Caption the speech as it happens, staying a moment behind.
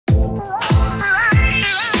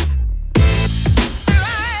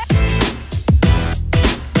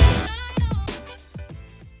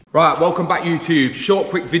Right, welcome back YouTube. Short,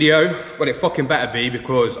 quick video. Well, it fucking better be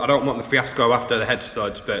because I don't want the fiasco after the head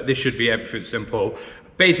studs, but this should be everything simple.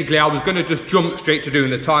 Basically, I was going to just jump straight to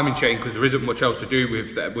doing the timing chain because there isn't much else to do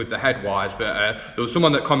with the head wires, but there was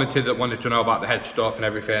someone that commented that wanted to know about the head stuff and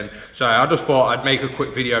everything. So I just thought I'd make a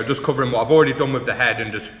quick video just covering what I've already done with the head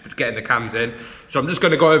and just getting the cams in. So I'm just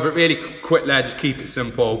going to go over it really quick there, just keep it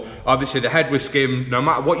simple. Obviously the head was skimmed. No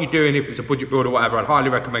matter what you're doing, if it's a budget build or whatever, I'd highly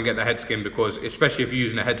recommend getting the head skimmed because especially if you're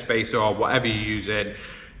using a head spacer or whatever you're using,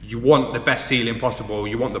 you want the best sealing possible.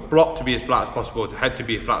 You want the block to be as flat as possible, the head to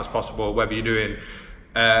be as flat as possible, whether you're doing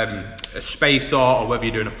a spacer or whether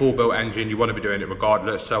you're doing a full built engine, you want to be doing it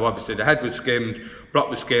regardless. So obviously the head was skimmed, block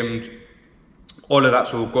was skimmed, all of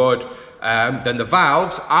that's all good. Then the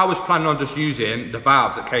valves, I was planning on just using the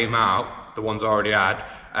valves that came out, the ones I already had.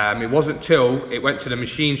 It wasn't till it went to the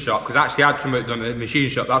machine shop, because I actually had some done at the machine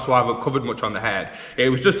shop, that's why I haven't covered much on the head. It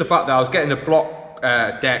was just the fact that I was getting the block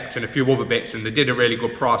decked and a few other bits, and they did a really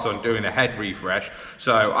good price on doing a head refresh,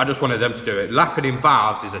 so I just wanted them to do it. Lapping in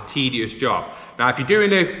valves is a tedious job. Now if you're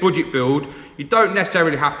doing a budget build, you don't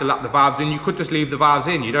necessarily have to lap the valves in, you could just leave the valves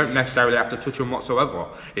in, you don't necessarily have to touch them whatsoever.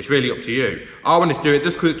 It's really up to you. I wanted to do it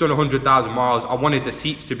just because it's done 100,000 miles, I wanted the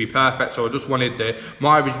seats to be perfect, so I just wanted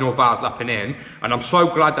my original valves lapping in, and I'm so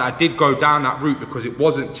glad that I did go down that route, because it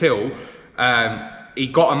wasn't till he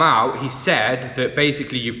got them out, he said that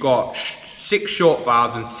basically you've got 6 short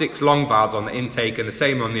valves and 6 long valves on the intake and the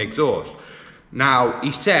same on the exhaust. Now,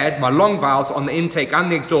 he said my long valves on the intake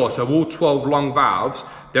and the exhaust, so all 12 long valves,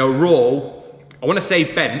 they were all, I want to say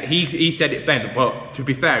bent, he said it bent, but to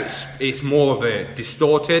be fair, it's more of a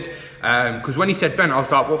distorted, because when he said bent, I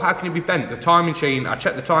was like, well, how can it be bent? The timing chain, I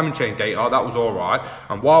checked the timing chain data, that was all right,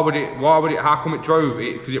 and why would it, how come it drove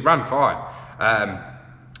it? Because it ran fine.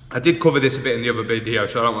 I did cover this a bit in the other video,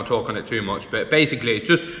 so I don't want to talk on it too much, but basically it's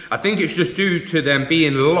just, I think it's just due to them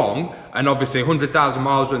being long, and obviously 100,000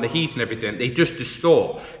 miles and the heat and everything, they just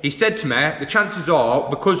distort. He said to me, the chances are,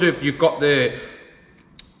 because of you've got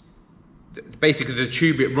basically the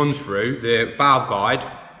tube it runs through, the valve guide,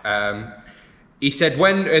 he said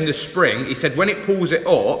when in the spring, he said when it pulls it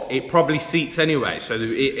up, it probably seats anyway. So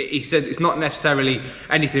he said it's not necessarily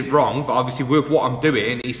anything wrong, but obviously with what I'm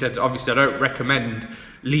doing, he said obviously I don't recommend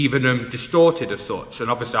leaving them distorted as such.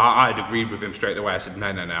 And obviously I had agreed with him straight away. I said no,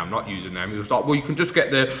 I'm not using them. He was like, well, you can just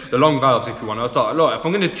get the long valves if you want. I was like, look, if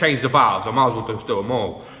I'm going to change the valves, I might as well just do them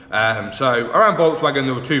all. So around Volkswagen,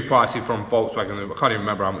 there were 2 prices from Volkswagen. I can't even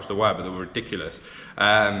remember how much they were, but they were ridiculous.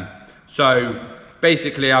 So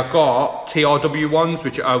basically I got TRW ones,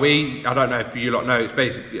 which are OE. I don't know if you lot know, it's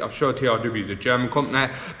basically, I'm sure TRW is a German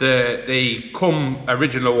company. They come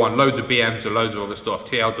original one, loads of BMs and loads of other stuff.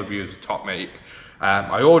 TRW is a top make.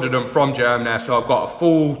 I ordered them from Germany, so I've got a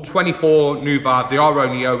full 24 new valves. They are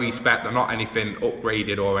only OE spec, they're not anything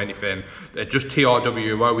upgraded or anything. They're just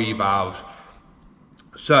TRW OE valves.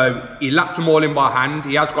 So he lapped them all in by hand.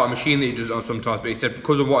 He has got a machine that he does it on sometimes, but he said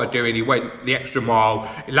because of what I'm doing, he went the extra mile.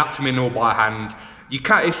 He lapped them in all by hand. You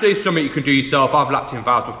can't, it's something you can do yourself. I've lapped in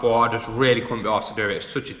valves before. I just really couldn't be asked to do it. It's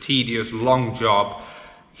such a tedious, long job.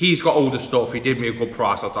 He's got all the stuff. He did me a good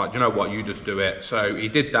price. I was like, you know what, you just do it. So he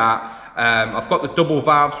did that. I've got the double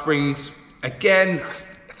valve springs. Again,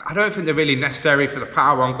 I don't think they're really necessary for the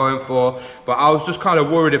power I'm going for, but I was just kind of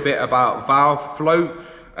worried a bit about valve float.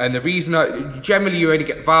 And the reason, generally you only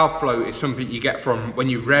get valve float is something you get from when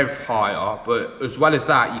you rev higher, but as well as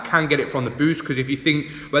that, you can get it from the boost, because if you think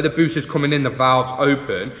where the boost is coming in, the valve's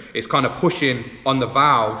open, it's kind of pushing on the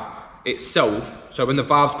valve itself. So when the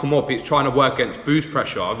valves come up, it's trying to work against boost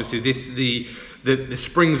pressure. Obviously the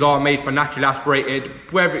springs are made for naturally aspirated.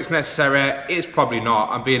 Whether it's necessary, it's probably not.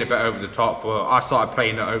 I'm being a bit over the top, but I started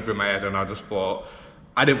playing it over in my head and I just thought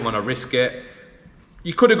I didn't want to risk it.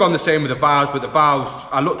 You could have gone the same with the valves, but the valves,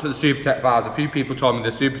 I looked at the SUPERTECH valves. A few people told me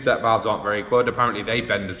the SUPERTECH valves aren't very good. Apparently they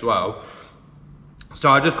bend as well. So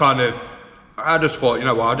I just thought, you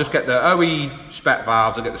know what, I'll just get the OE spec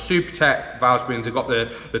valves, I'll get the SUPERTECH valve springs, I've got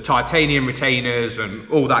the titanium retainers and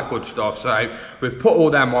all that good stuff. So we've put all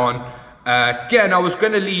them on. Again, I was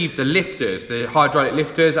going to leave the lifters, the hydraulic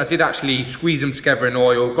lifters. I did actually squeeze them together in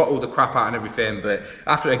oil, got all the crap out and everything, but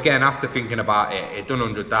after thinking about it, it done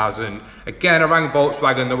 100,000. Again, I rang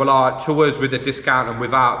Volkswagen. They were like, to us with a discount and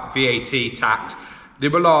without VAT tax, they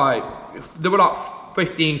were like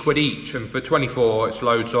 15 quid each, and for 24 it's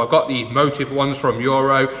loads. So I got these Motive ones from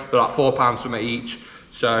Euro, they're like £4 something each.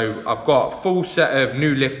 So I've got a full set of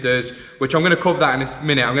new lifters, which I'm going to cover that in a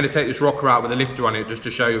minute. I'm going to take this rocker out with a lifter on it just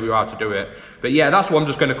to show you how to do it. But yeah, that's what I'm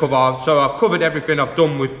just going to cover. So I've covered everything I've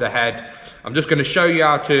done with the head. I'm just going to show you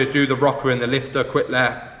how to do the rocker and the lifter quickly.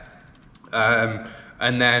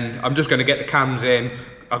 And then I'm just going to get the cams in.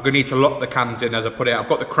 I'm going to need to lock the cams in as I put it. I've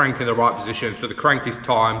got the crank in the right position, so the crank is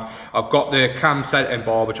timed. I've got the cam setting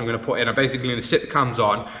bar, which I'm going to put in. I'm basically going to sit the cams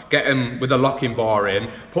on, get them with a locking bar in,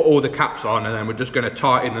 put all the caps on, and then we're just going to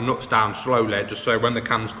tighten the nuts down slowly, just so when the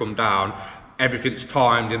cams come down, everything's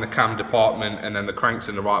timed in the cam department and then the crank's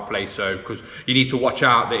in the right place. So, because you need to watch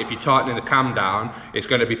out that if you're tightening the cam down, it's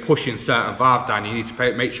going to be pushing certain valves down. You need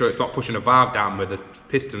to make sure it's not pushing a valve down with a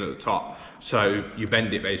piston at the top. So you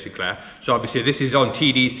bend it basically. So obviously this is on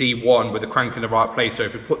TDC1 with the crank in the right place. So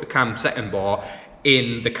if you put the cam setting bar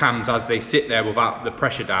in the cams as they sit there without the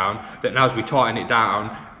pressure down, then as we tighten it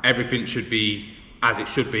down, everything should be as it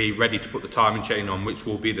should be, ready to put the timing chain on, which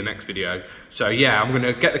will be the next video. So yeah, I'm going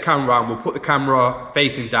to get the camera on, we'll put the camera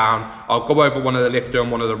facing down, I'll go over one of the lifter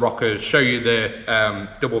and one of the rockers, show you the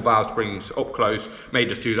double valve springs up close, may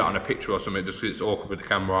just do that on a picture or something, just because it's awkward with the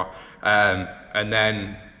camera, and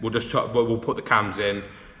then we'll put the cams in.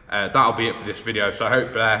 That'll be it for this video, so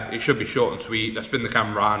hopefully it should be short and sweet. Let's spin the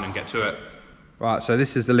camera around and get to it. Right, so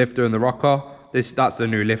this is the lifter and the rocker. That's the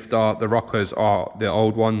new lifter, the rockers are the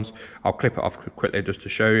old ones. I'll clip it off quickly just to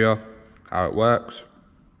show you how it works.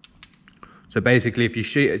 So basically if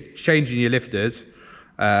you're changing your lifters,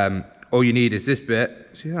 all you need is this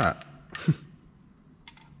bit, see that?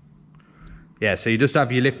 Yeah, so you just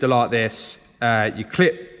have your lifter like this, you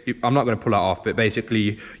clip, I'm not going to pull it off, but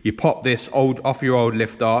basically you pop this off your old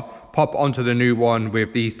lifter, pop onto the new one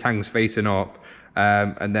with these tangs facing up.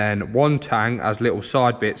 And then one tang has little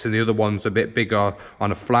side bits and the other one's a bit bigger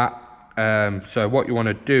on a flat. So what you want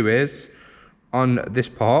to do is on this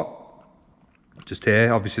part, just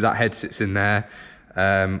here, obviously that head sits in there.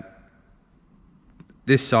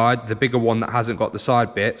 This side, the bigger one that hasn't got the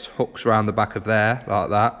side bits, hooks around the back of there like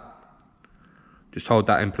that. Just hold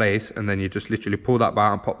that in place and then you just literally pull that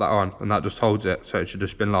back and pop that on and that just holds it, so it should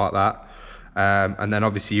just spin like that. And then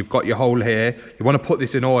obviously you've got your hole here. You want to put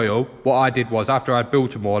this in oil. What I did was after I'd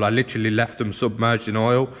built them all, I literally left them submerged in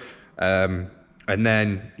oil, and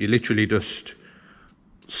then you literally just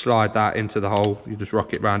slide that into the hole. You just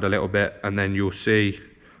rock it round a little bit and then you'll see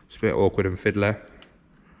it's a bit awkward and fiddly,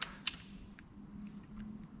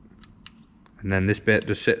 and then this bit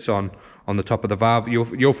just sits on the top of the valve.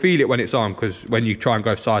 You'll feel it when it's on, because when you try and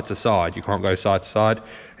go side to side, you can't go side to side.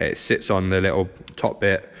 It sits on the little top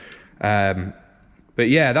bit. But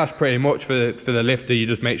yeah, that's pretty much for the lifter. You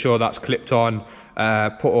just make sure that's clipped on,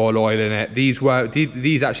 put all oil in it.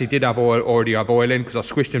 These actually did already have oil in, because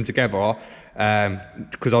I squished them together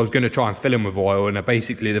because I was going to try and fill them with oil, and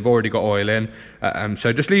basically they've already got oil in.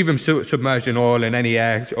 So just leave them submerged in oil, and any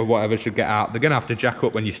air or whatever should get out. They're going to have to jack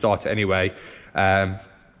up when you start it anyway.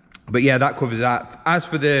 But yeah, that covers that. As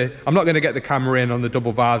for I'm not going to get the camera in on the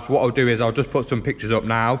double valves. What I'll do is I'll just put some pictures up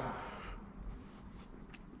now.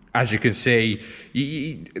 As you can see,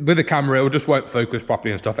 with the camera, it just won't focus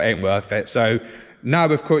properly and stuff. It ain't worth it. So now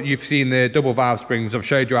you've seen the double valve springs. I've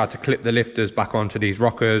showed you how to clip the lifters back onto these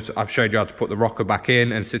rockers. I've showed you how to put the rocker back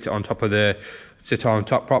in and sit on top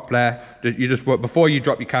properly. Before you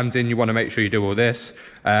drop your cams in, you want to make sure you do all this.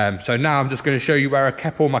 So now I'm just going to show you where I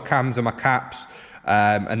kept all my cams and my caps.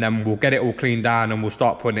 And then we'll get it all cleaned down and we'll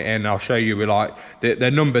start putting it in. I'll show you,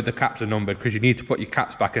 they're numbered, the caps are numbered, because you need to put your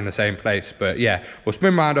caps back in the same place. But yeah, we'll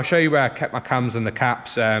spin around, I'll show you where I kept my cams and the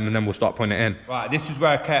caps, and then we'll start putting it in. Right, this is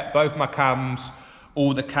where I kept both my cams,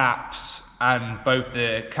 all the caps, and both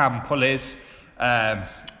the cam pulleys.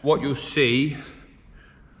 What you'll see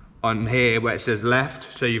on here where it says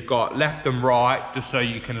left, so you've got left and right, just so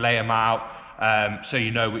you can lay them out. So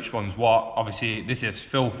you know which one's what. Obviously this is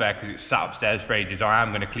filthy because it's sat upstairs for ages. I am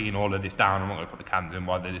going to clean all of this down. I'm not going to put the cams in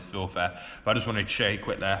while they're this filthy, but I just wanted to show you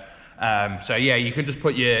quickly. So yeah, you can just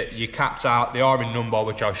put your caps out. They are in number,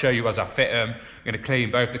 which I'll show you as I fit them. I'm going to clean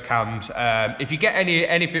both the cams. If you get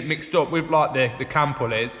anything mixed up with like the cam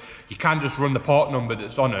pulleys, you can just run the part number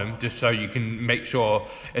that's on them, just so you can make sure,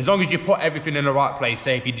 as long as you put everything in the right place.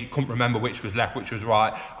 Say if you couldn't remember which was left, which was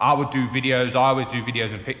right, I always do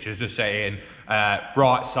videos and pictures just saying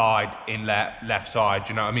right side in left side,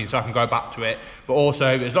 you know what I mean, so I can go back to it. But also,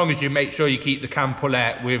 as long as you make sure you keep the cam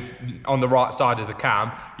pulley on the right side of the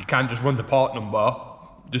cam, you can just run the part number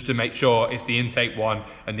just to make sure it's the intake one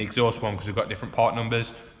and the exhaust one, because we've got different part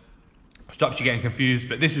numbers. Stops you getting confused.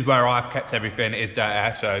 But this is where I've kept everything, is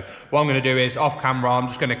dirty. So what I'm going to do is, off camera, I'm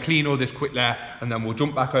just going to clean all this quickly, and then we'll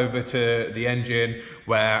jump back over to the engine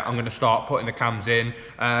where I'm going to start putting the cams in.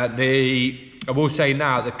 I will say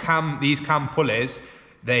now, these cam pulleys,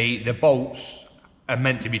 the bolts are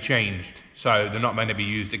meant to be changed, so they're not meant to be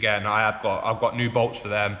used again. I've got new bolts for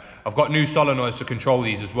them. I've got new solenoids to control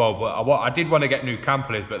these as well. But I did want to get new cam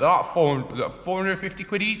pulleys, but they're like 450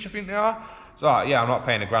 quid each, I think they are. So yeah, I'm not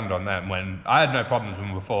paying $1,000 on them when I had no problems with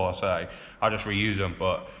them before, so I'll just reuse them.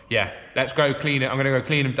 But yeah, let's go clean it. I'm gonna go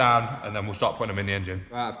clean them down and then we'll start putting them in the engine.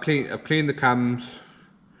 Right, I've cleaned the cams,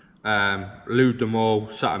 lubed them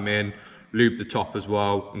all, sat them in, lubed the top as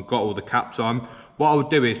well, and got all the caps on. What I'll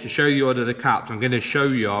do is, to show you order the caps, I'm going to show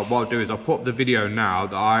you, what I'll do is I'll put up the video now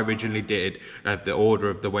that I originally did of the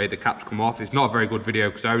order of the way the caps come off. It's not a very good video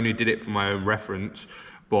because I only did it for my own reference,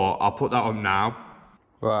 but I'll put that on now.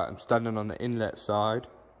 Right, I'm standing on the inlet side.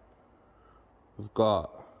 We've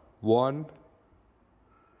got 1,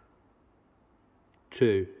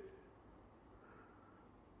 2,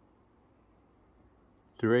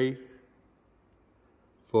 3,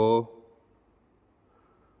 4,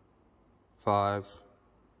 5,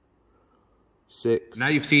 6. Now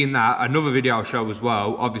you've seen that, another video I'll show as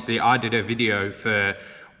well. Obviously I did a video for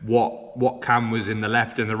what cam was in the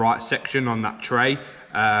left and the right section on that tray.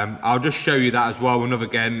 I'll just show you that as well. And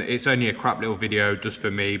again, it's only a crap little video just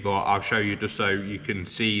for me, but I'll show you just so you can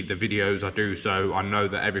see the videos I do, so I know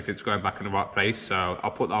that everything's going back in the right place. So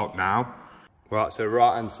I'll put that up now. Right, so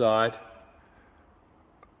right hand side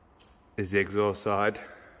is the exhaust side.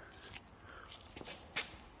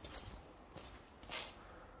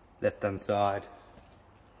 Left hand side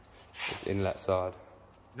is the inlet side.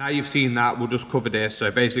 Now you've seen that, we'll just cover this. So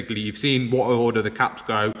basically you've seen what order the caps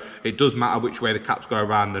go. It does matter which way the caps go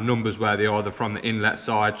around, the numbers where they are, they're from the inlet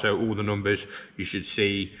side. So all the numbers you should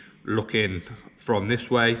see looking from this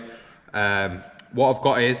way. What I've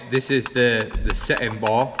got is, this is the setting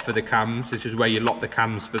bar for the cams. This is where you lock the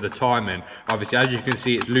cams for the timing. Obviously, as you can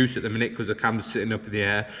see, it's loose at the minute because the cams are sitting up in the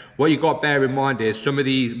air. What you've got to bear in mind is, some of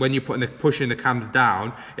these, when you're pushing the cams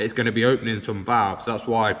down, it's going to be opening some valves. That's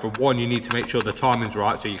why, for one, you need to make sure the timing's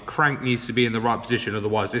right. So your crank needs to be in the right position,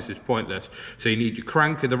 otherwise this is pointless. So you need your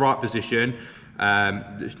crank in the right position,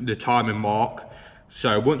 the timing mark.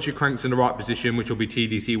 So once your crank's in the right position, which will be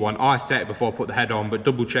TDC 1, I set it before I put the head on, but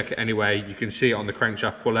double check it anyway. You can see it on the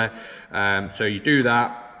crankshaft puller. So you do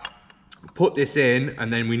that, put this in,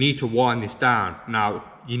 and then we need to wind this down. Now,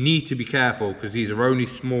 you need to be careful because these are only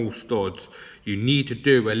small studs. You need to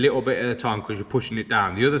do a little bit at a time because you're pushing it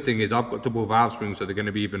down. The other thing is, I've got double valve springs, so they're going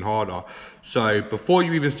to be even harder. So before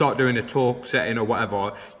you even start doing a torque setting or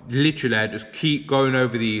whatever, literally just keep going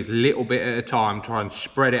over these little bit at a time. Try and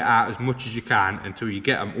spread it out as much as you can until you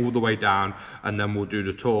get them all the way down, and then we'll do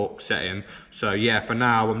the torque setting. So yeah, for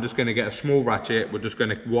now I'm just going to get a small ratchet. We're just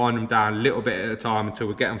going to wind them down a little bit at a time until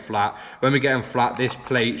we get them flat. When we get them flat, this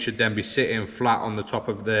plate should then be sitting flat on the top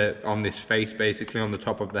of on this face, basically on the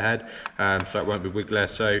top of the head, so it won't be wiggly.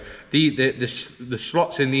 So the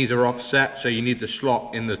slots in these are offset, so you need the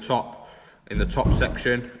slot in the top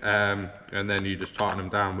section, and then you just tighten them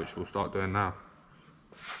down, which we'll start doing now.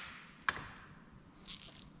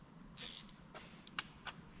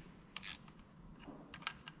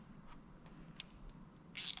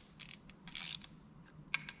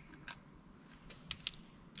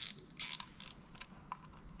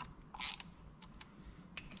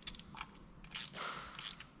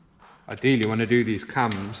 Ideally, you want to do these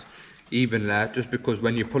cams even there, just because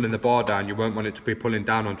when you're pulling the bar down, you won't want it to be pulling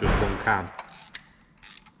down on just one cam.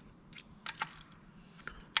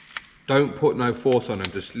 Don't put no force on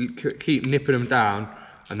them, just keep nipping them down,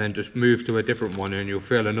 and then just move to a different one, and you'll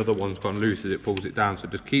feel another one's gone loose as it pulls it down. So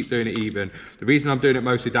just keep doing it even. The reason I'm doing it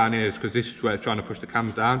mostly down here is because this is where it's trying to push the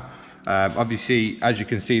cams down. Obviously, as you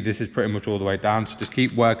can see, this is pretty much all the way down, so just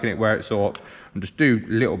keep working it where it's up, and just do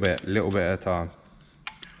a little bit at a time.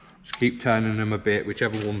 Just keep turning them a bit,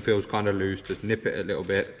 whichever one feels kind of loose, just nip it a little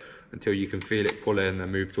bit until you can feel it pull in,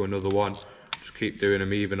 then move to another one. Just keep doing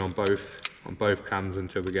them even on both cams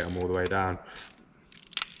until we get them all the way down.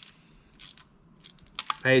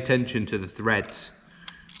 Pay attention to the threads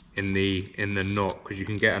in the nut, because you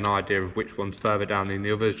can get an idea of which one's further down than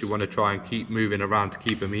the others. You want to try and keep moving around to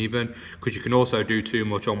keep them even, because you can also do too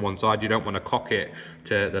much on one side. You don't want to cock it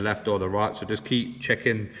to the left or the right, so just keep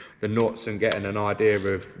checking the nuts and getting an idea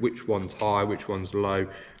of which one's high, which one's low,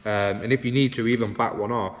 and if you need to, even back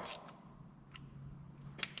one off.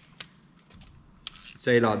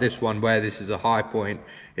 Say like this one, where this is a high point,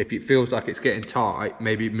 if it feels like it's getting tight,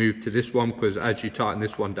 maybe move to this one, because as you tighten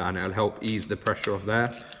this one down, it'll help ease the pressure off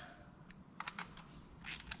there.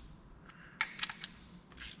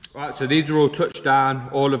 Right, so these are all touched down,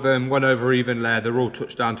 all of them, one over even there, they're all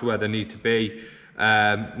touched down to where they need to be.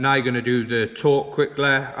 Now you're going to do the torque quickly.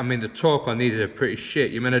 I mean, the torque on these are pretty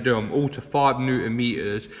shit. You're going to do them all to 5 Newton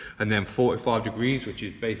meters and then 45 degrees, which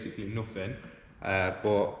is basically nothing.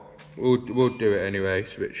 But we'll do it anyway,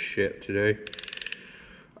 it's a bit shit to do.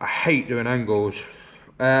 I hate doing angles.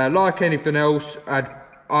 Like anything else,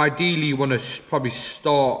 ideally you want to probably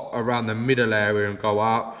start around the middle area and go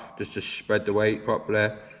up, just to spread the weight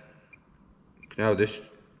properly. Now this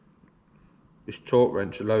torque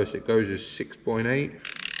wrench, the lowest it goes is 6.8.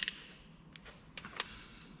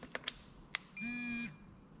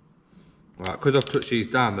 Right, because I've touched these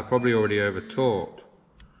down, they're probably already over torqued.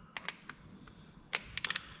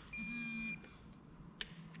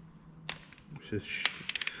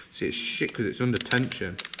 See, it's shit because it's under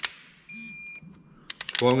tension.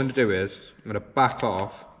 So what I'm going to do is, I'm going to back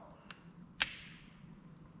off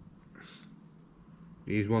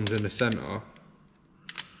these ones in the centre,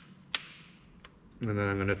 and then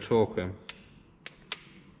I'm going to torque them.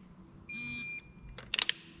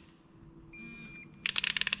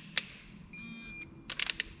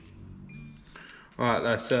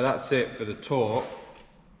 Alright, so that's it for the torque,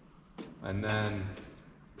 and then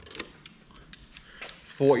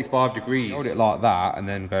 45 degrees. Hold it like that and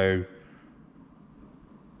then go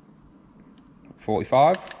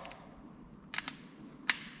 45.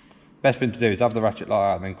 Best thing to do is have the ratchet like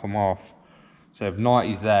that and then come off. So if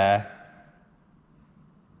 90's there,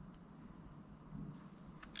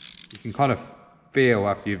 you can kind of feel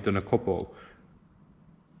after you've done a couple.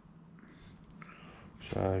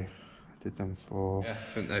 So I did them for, yeah,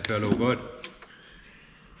 I think they feel all good.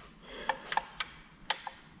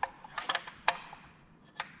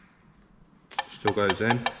 Still goes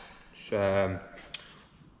in. It's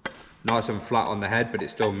nice and flat on the head, but it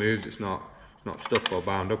still moves. It's not stuck or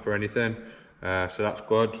bound up or anything. So that's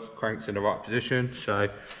good. Crank's in the right position. So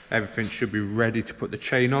everything should be ready to put the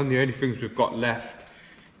chain on. The only things we've got left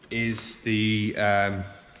is the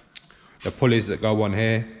pulleys that go on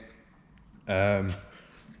here.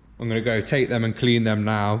 I'm going to go take them and clean them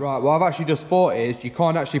now. Right, what I've actually just thought is you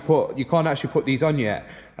can't actually put these on yet.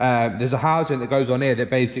 There's a housing that goes on here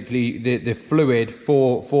that basically the fluid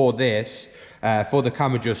for this for the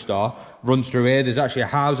cam adjuster runs through here. There's actually a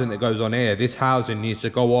housing that goes on here. This housing needs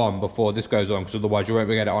to go on before this goes on, because otherwise you won't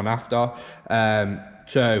be able to get it on after.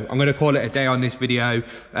 So I'm going to call it a day on this video,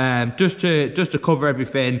 just to cover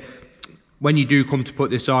everything. When you do come to put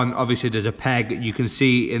this on, obviously there's a peg you can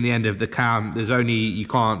see in the end of the cam. There's only,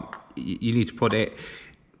 you need to put it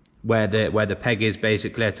where the peg is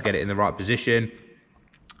basically to get it in the right position.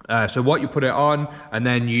 So what you put it on, and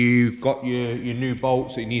then you've got your new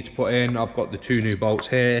bolts that you need to put in. I've got the 2 new bolts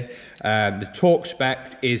here. The torque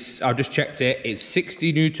spec is, I've just checked it, it's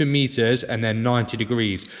 60 Newton meters and then 90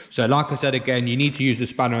 degrees. So like I said again, you need to use the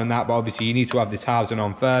spanner on that, but obviously you need to have this housing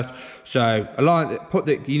on first. So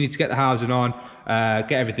you need to get the housing on,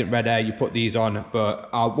 get everything ready, you put these on.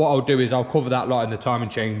 But what I'll do is I'll cover that lot in the timing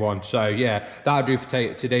chain one. So yeah, that'll do for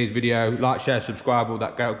today's video. Like, share, subscribe, all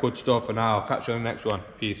that good stuff, and I'll catch you on the next one.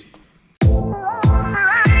 Peace.